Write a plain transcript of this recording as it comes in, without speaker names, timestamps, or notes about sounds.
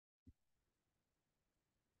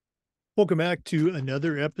Welcome back to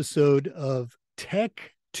another episode of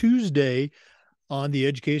Tech Tuesday on the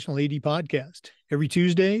Educational AD Podcast. Every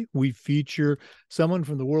Tuesday, we feature someone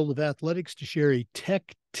from the world of athletics to share a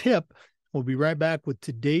tech tip. We'll be right back with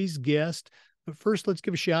today's guest. But first, let's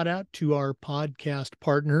give a shout out to our podcast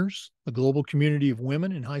partners, the global community of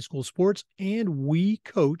women in high school sports, and We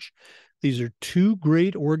Coach. These are two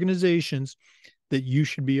great organizations that you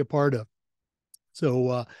should be a part of.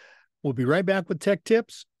 So we'll be right back with tech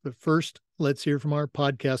tips. But first, let's hear from our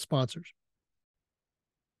podcast sponsors.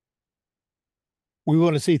 We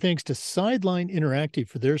want to say thanks to Sideline Interactive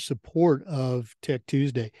for their support of Tech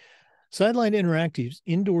Tuesday. Sideline Interactive's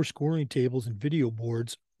indoor scoring tables and video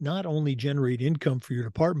boards not only generate income for your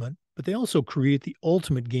department, but they also create the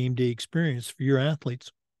ultimate game day experience for your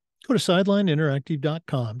athletes. Go to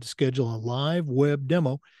sidelineinteractive.com to schedule a live web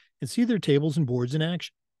demo and see their tables and boards in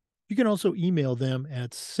action. You can also email them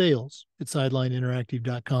at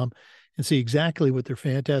sales@sidelineinteractive.com and see exactly what their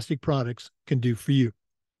fantastic products can do for you.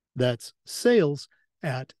 That's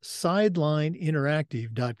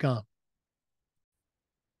sales@sidelineinteractive.com.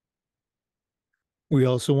 We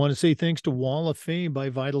also want to say thanks to Wall of Fame by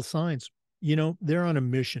Vital Signs. You know, they're on a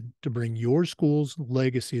mission to bring your school's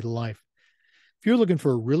legacy to life. If you're looking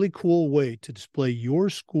for a really cool way to display your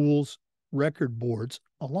school's record boards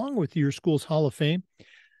along with your school's Hall of Fame,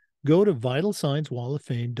 go to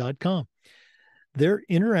vitalsignswalloffame.com. Their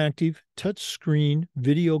interactive touchscreen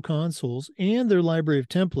video consoles and their library of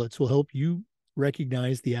templates will help you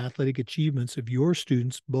recognize the athletic achievements of your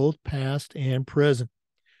students, both past and present.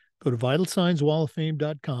 Go to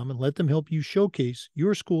vitalsignswalloffame.com and let them help you showcase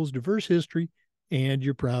your school's diverse history and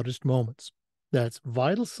your proudest moments. That's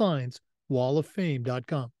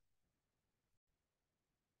vitalsignswalloffame.com.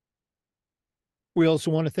 We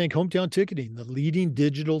also want to thank Hometown Ticketing, the leading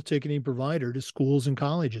digital ticketing provider to schools and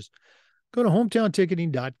colleges. Go to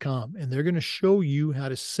hometownticketing.com and they're going to show you how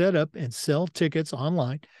to set up and sell tickets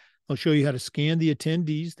online. They'll show you how to scan the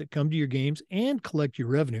attendees that come to your games and collect your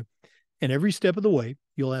revenue. And every step of the way,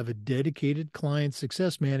 you'll have a dedicated client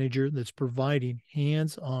success manager that's providing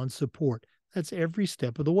hands-on support. That's every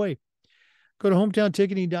step of the way. Go to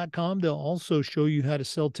hometownticketing.com. They'll also show you how to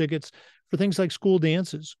sell tickets for things like school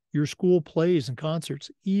dances, your school plays and concerts,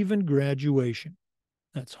 even graduation.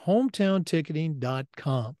 That's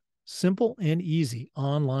hometownticketing.com. Simple and easy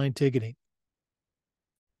online ticketing.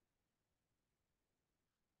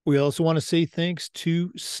 We also want to say thanks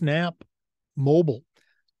to Snap Mobile.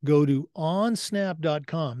 Go to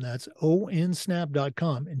onsnap.com, that's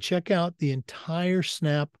onsnap.com, and check out the entire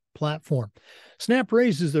Snap platform. Snap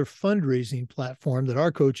Raise is their fundraising platform that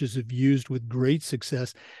our coaches have used with great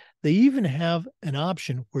success. They even have an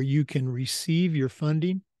option where you can receive your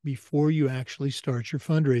funding before you actually start your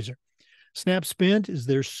fundraiser. Snap Spend is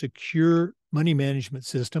their secure money management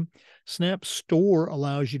system. Snap Store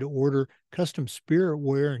allows you to order custom spirit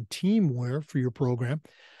wear and team wear for your program.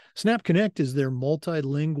 Snap Connect is their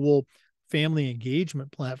multilingual family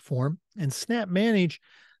engagement platform. And Snap Manage,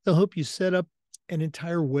 they'll help you set up an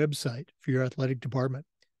entire website for your athletic department.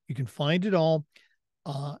 You can find it all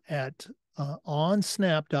at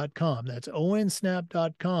onsnap.com. That's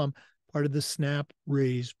onsnap.com, part of the Snap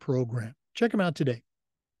Raise program. Check them out today.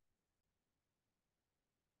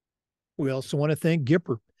 We also want to thank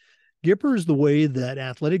Gipper. Gipper is the way that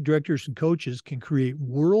athletic directors and coaches can create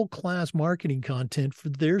world-class marketing content for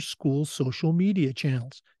their school's social media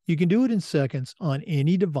channels. You can do it in seconds on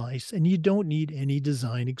any device, and you don't need any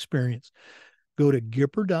design experience. Go to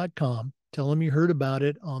Gipper.com, tell them you heard about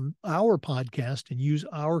it on our podcast, and use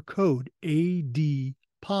our code ADPOD10,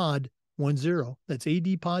 that's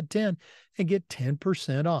ADPOD10, and get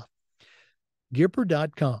 10% off.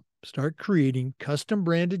 Gipper.com. Start creating custom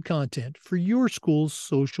branded content for your school's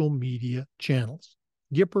social media channels.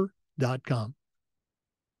 Gipper.com.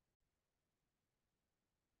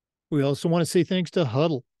 We also want to say thanks to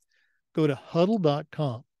Huddle. Go to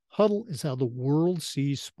huddle.com. Huddle is how the world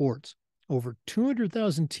sees sports. Over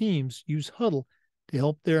 200,000 teams use Huddle to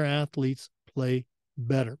help their athletes play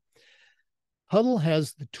better. Huddle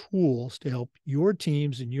has the tools to help your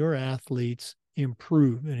teams and your athletes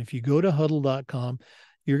improve. And if you go to huddle.com,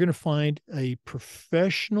 you're going to find a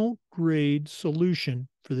professional grade solution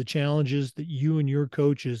for the challenges that you and your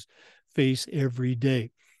coaches face every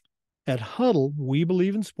day. At Huddle, we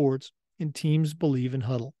believe in sports and teams believe in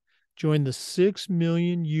Huddle. Join the 6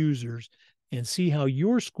 million users and see how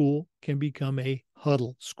your school can become a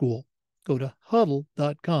Huddle school. Go to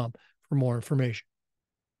huddle.com for more information.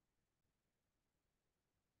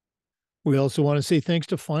 We also want to say thanks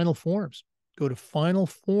to Final Forms. Go to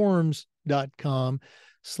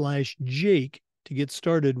finalforms.com/Jake to get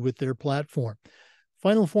started with their platform.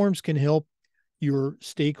 Final Forms can help your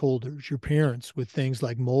stakeholders, your parents, with things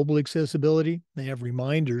like mobile accessibility. They have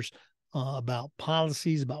reminders about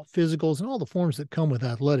policies, about physicals, and all the forms that come with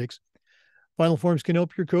athletics. Final Forms can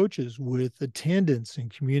help your coaches with attendance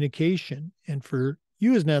and communication. And for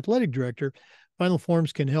you as an athletic director, Final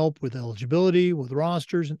Forms can help with eligibility, with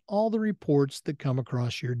rosters, and all the reports that come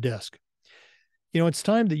across your desk. It's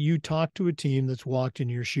time that you talk to a team that's walked in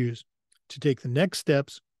your shoes. To take the next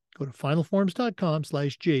steps, go to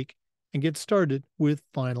finalforms.com/Jake and get started with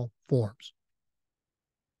Final Forms.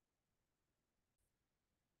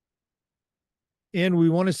 And we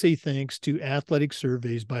want to say thanks to Athletic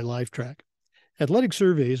Surveys by Lifetrack. Athletic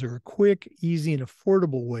surveys are a quick, easy, and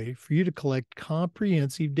affordable way for you to collect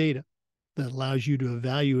comprehensive data that allows you to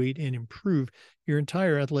evaluate and improve your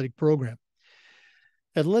entire athletic program.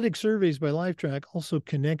 Athletic Surveys by Lifetrack also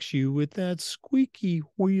connects you with that squeaky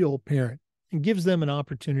wheel parent and gives them an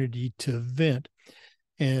opportunity to vent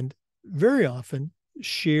and very often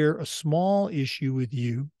share a small issue with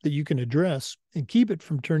you that you can address and keep it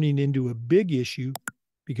from turning into a big issue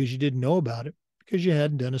because you didn't know about it because you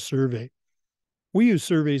hadn't done a survey. We use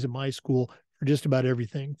surveys at my school for just about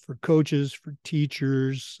everything, for coaches, for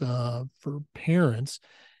teachers, for parents.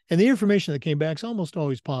 And the information that came back is almost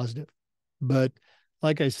always positive. But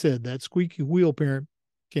like I said, that squeaky wheel parent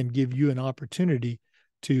can give you an opportunity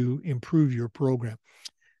to improve your program.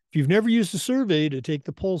 If you've never used a survey to take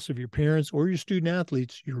the pulse of your parents or your student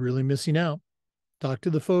athletes, you're really missing out. Talk to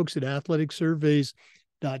the folks at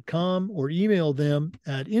athleticsurveys.com or email them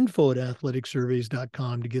at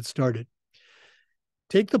info@athleticsurveys.com to get started.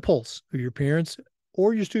 Take the pulse of your parents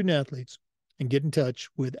or your student athletes and get in touch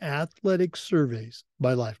with Athletic Surveys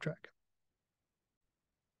by Lifetrack.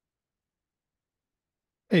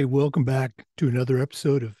 Hey, welcome back to another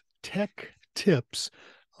episode of Tech Tips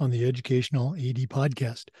on the Educational AD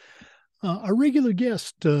Podcast. Our regular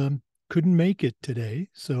guest couldn't make it today,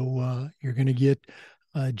 so you're going to get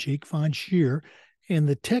Jake von Scherrer. And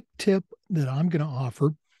the tech tip that I'm going to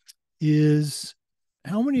offer is,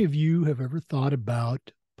 how many of you have ever thought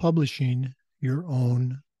about publishing your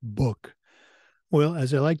own book? Well,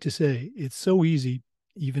 as I like to say, it's so easy,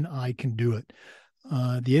 even I can do it.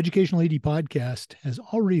 The Educational AD Podcast has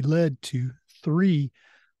already led to 3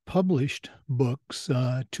 published books,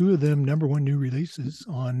 2 of them #1 new releases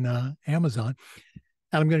on Amazon.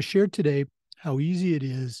 And I'm going to share today how easy it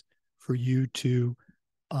is for you to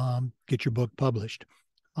get your book published.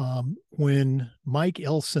 When Mike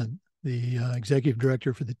Elson, the executive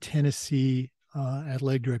director for the Tennessee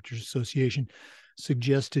Athletic Directors Association,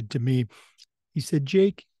 suggested to me, he said,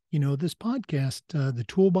 Jake, this podcast, the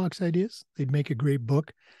toolbox ideas, they'd make a great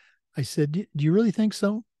book. I said, do you really think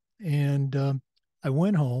so? And I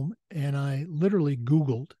went home and I literally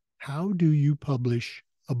Googled, how do you publish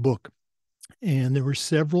a book? And there were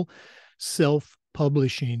several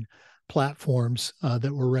self-publishing platforms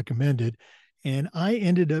that were recommended. And I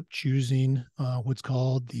ended up choosing what's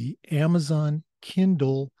called the Amazon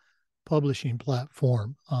Kindle publishing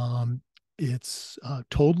platform. It's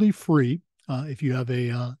totally free if you have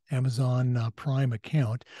a Amazon Prime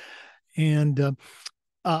account. And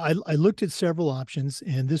I looked at several options,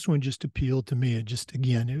 and this one just appealed to me. It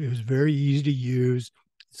was very easy to use.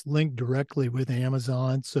 It's linked directly with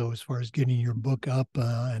Amazon. So as far as getting your book up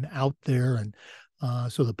and out there, and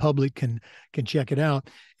so the public can check it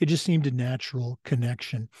out, it just seemed a natural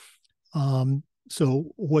connection.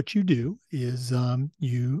 So what you do is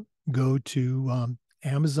you go to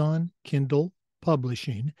Amazon Kindle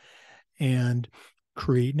Publishing and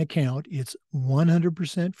create an account. It's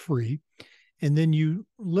 100% free. And then you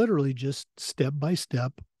literally just step by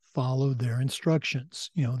step follow their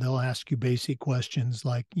instructions. They'll ask you basic questions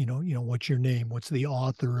like, what's your name? What's the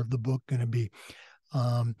author of the book going to be?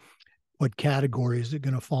 What category is it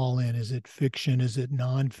going to fall in? Is it fiction? Is it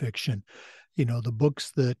nonfiction? The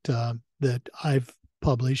books that I've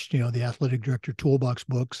published, the Athletic Director Toolbox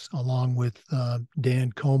books, along with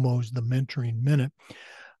Dan Como's The Mentoring Minute,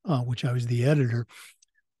 which I was the editor.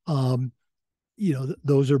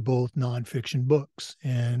 Those are both nonfiction books.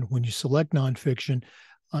 And when you select nonfiction,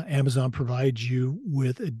 Amazon provides you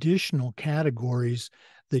with additional categories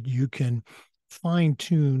that you can fine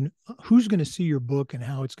tune who's going to see your book and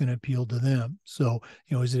how it's going to appeal to them. So,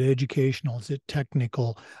 is it educational? Is it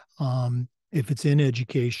technical? If it's in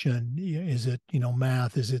education, is it,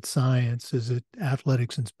 math? Is it science? Is it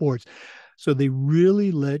athletics and sports? So they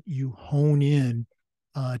really let you hone in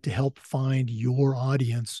to help find your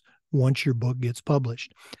audience once your book gets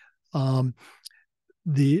published.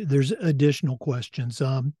 There's additional questions.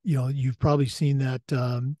 You've probably seen that,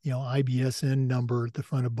 IBSN number at the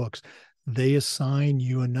front of books. They assign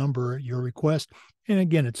you a number at your request. And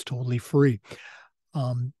again, it's totally free.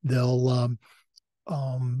 They'll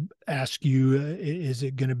ask you, is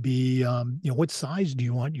it going to be, what size do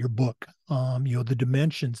you want your book? The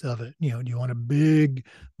dimensions of it. Do you want a big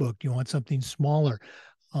book? Do you want something smaller?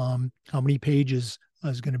 How many pages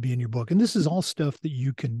is going to be in your book? And this is all stuff that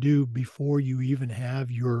you can do before you even have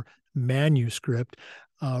your manuscript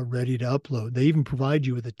ready to upload. They even provide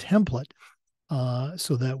you with a template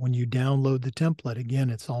so that when you download the template, again,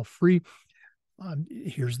 it's all free.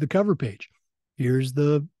 Here's the cover page. Here's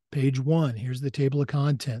the page one. Here's the table of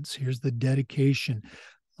contents. Here's the dedication.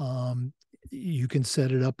 You can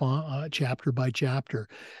set it up on chapter by chapter.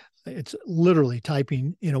 It's literally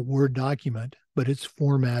typing in a Word document, but it's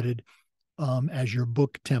formatted as your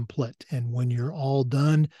book template. And when you're all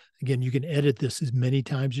done, again, you can edit this as many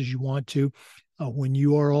times as you want to. When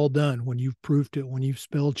you are all done, when you've proofed it, when you've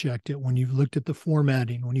spell checked it, when you've looked at the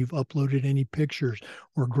formatting, when you've uploaded any pictures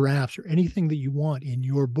or graphs or anything that you want in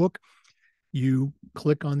your book, you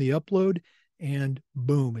click on the upload and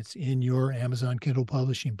boom, it's in your Amazon Kindle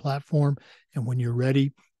publishing platform. And when you're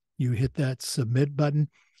ready, you hit that submit button,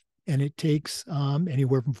 and it takes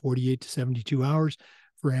anywhere from 48 to 72 hours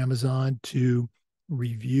for Amazon to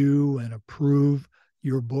review and approve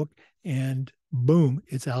your book. And boom,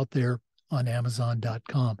 it's out there on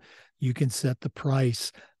Amazon.com. You can set the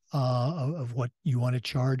price of what you want to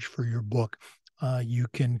charge for your book. You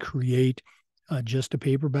can create just a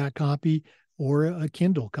paperback copy or a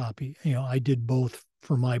Kindle copy. I did both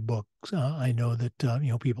for my books. I know that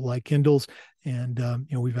people like Kindles, and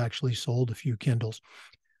we've actually sold a few Kindles.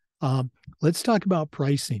 Let's talk about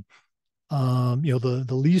pricing. The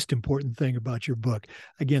least important thing about your book.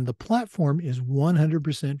 Again, the platform is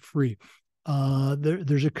 100% free.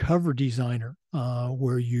 There's a cover designer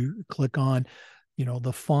where you click on,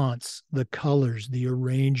 the fonts, the colors, the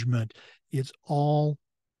arrangement. It's all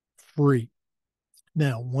free.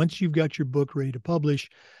 Now, once you've got your book ready to publish,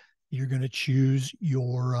 you're going to choose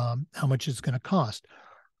your how much it's going to cost.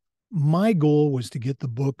 My goal was to get the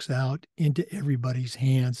books out into everybody's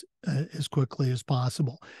hands as quickly as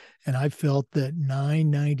possible. And I felt that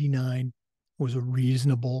 $9.99 was a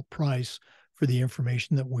reasonable price for the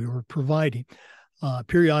information that we were providing.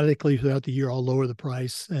 Periodically throughout the year, I'll lower the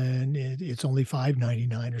price, and it's only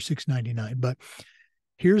 $5.99 or $6.99. But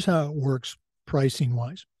here's how it works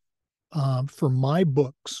pricing-wise. For my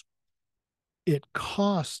books, it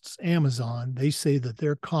costs Amazon, they say that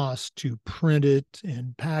their cost to print it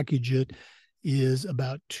and package it is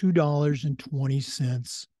about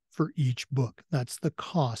 $2.20 for each book. That's the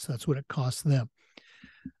cost. That's what it costs them.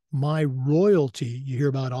 My royalty, you hear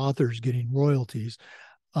about authors getting royalties.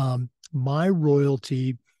 My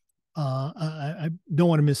royalty, I don't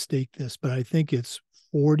want to mistake this, but I think it's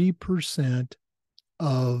 40%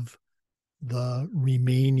 of the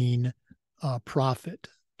remaining profit.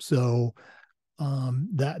 So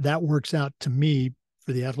that works out to me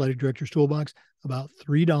for the Athletic Director's Toolbox about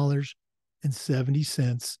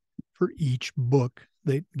 $3.70 for each book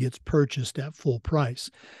that gets purchased at full price.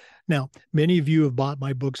 Now, many of you have bought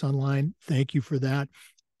my books online. Thank you for that.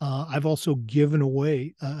 I've also given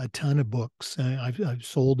away a ton of books. I've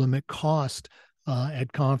sold them at cost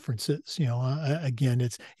at conferences. Again,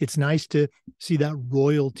 it's nice to see that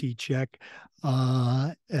royalty check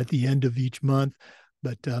at the end of each month.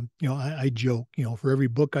 But, I joke, for every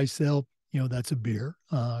book I sell, that's a beer.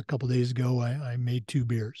 A couple of days ago, I made 2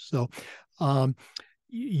 beers. So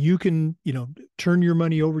you can, turn your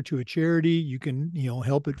money over to a charity. You can,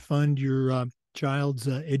 help it fund your child's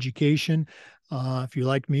education. If you're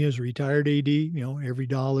like me as a retired AD, every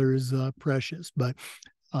dollar is precious. But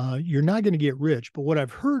you're not going to get rich. But what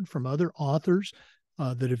I've heard from other authors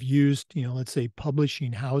that have used, let's say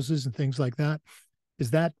publishing houses and things like that, is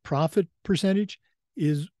that profit percentage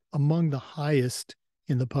is among the highest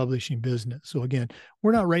in the publishing business. So again,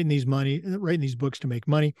 we're not writing these books to make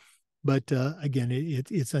money, but again,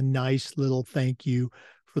 it's a nice little thank you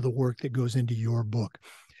for the work that goes into your book.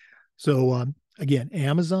 So again,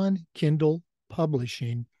 Amazon Kindle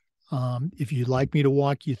Publishing. If you'd like me to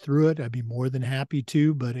walk you through it, I'd be more than happy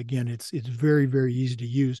to. But again, it's very, very easy to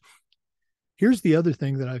use. Here's the other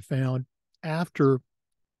thing that I found after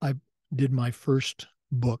I did my first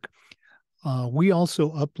book. We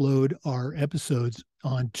also upload our episodes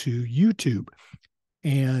onto YouTube,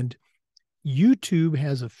 and YouTube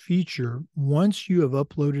has a feature. Once you have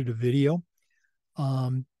uploaded a video,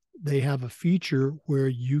 they have a feature where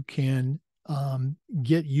you can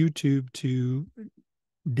get YouTube to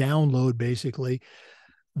download basically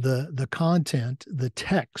the content, the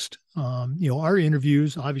text. Our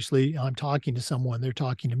interviews, obviously I'm talking to someone, they're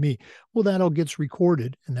talking to me. Well, that all gets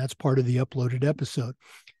recorded, and that's part of the uploaded episode.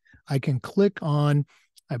 I can click on,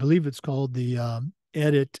 I believe it's called the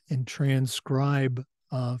edit and transcribe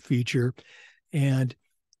feature, and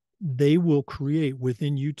they will create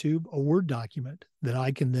within YouTube a Word document that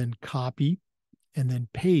I can then copy and then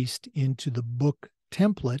paste into the book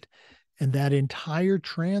template. And that entire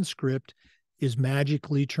transcript is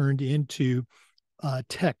magically turned into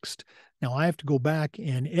text. Now I have to go back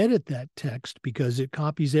and edit that text because it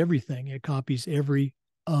copies everything. It copies every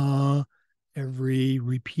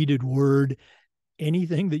repeated word,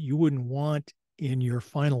 anything that you wouldn't want in your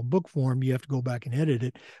final book form, you have to go back and edit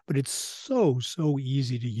it, but it's so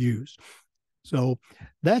easy to use. So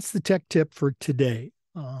that's the tech tip for today.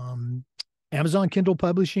 Amazon Kindle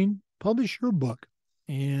Publishing, publish your book,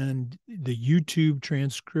 and the YouTube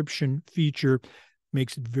transcription feature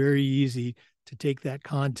makes it very easy to take that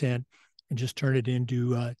content and just turn it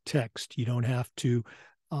into text. You don't have to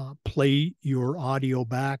play your audio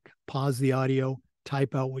back, pause the audio,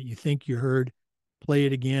 type out what you think you heard, play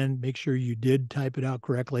it again, make sure you did type it out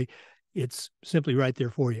correctly. It's simply right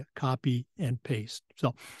there for you. Copy and paste.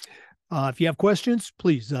 So if you have questions,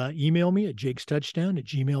 please email me at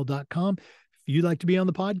jakestouchdown@gmail.com. If you'd like to be on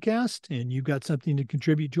the podcast and you've got something to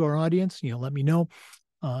contribute to our audience, let me know.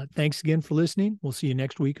 Thanks again for listening. We'll see you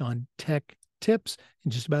next week on Tech Tips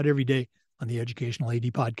and just about every day on the Educational AD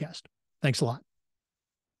Podcast. Thanks a lot.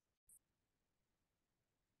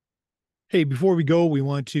 Hey, before we go, we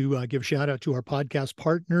want to give a shout out to our podcast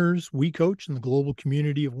partners, WeCoach, and the global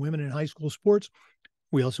community of women in high school sports.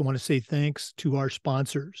 We also want to say thanks to our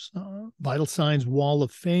sponsors, Vital Signs Wall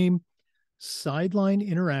of Fame, Sideline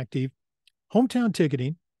Interactive, Hometown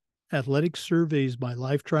Ticketing, Athletic Surveys by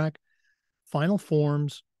LifeTrack, Final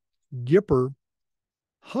Forms, Gipper,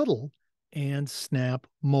 Huddle, and Snap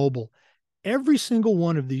Mobile. Every single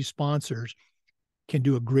one of these sponsors can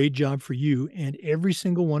do a great job for you. And every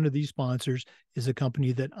single one of these sponsors is a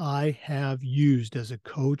company that I have used as a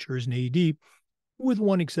coach or as an AD, with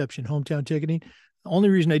one exception, Hometown Ticketing. The only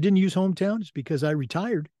reason I didn't use Hometown is because I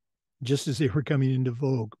retired just as they were coming into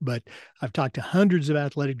vogue. But I've talked to hundreds of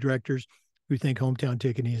athletic directors who think Hometown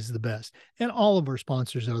Ticketing is the best. And all of our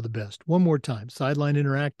sponsors are the best. One more time, Sideline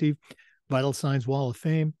Interactive, Vital Signs Wall of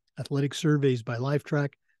Fame, Athletic Surveys by LifeTrack,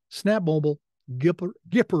 Snap Mobile,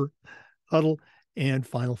 Gipper, Huddle, and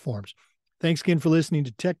Final Forms. Thanks again for listening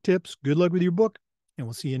to Tech Tips. Good luck with your book, and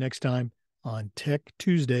we'll see you next time on Tech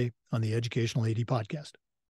Tuesday on the Educational AD Podcast.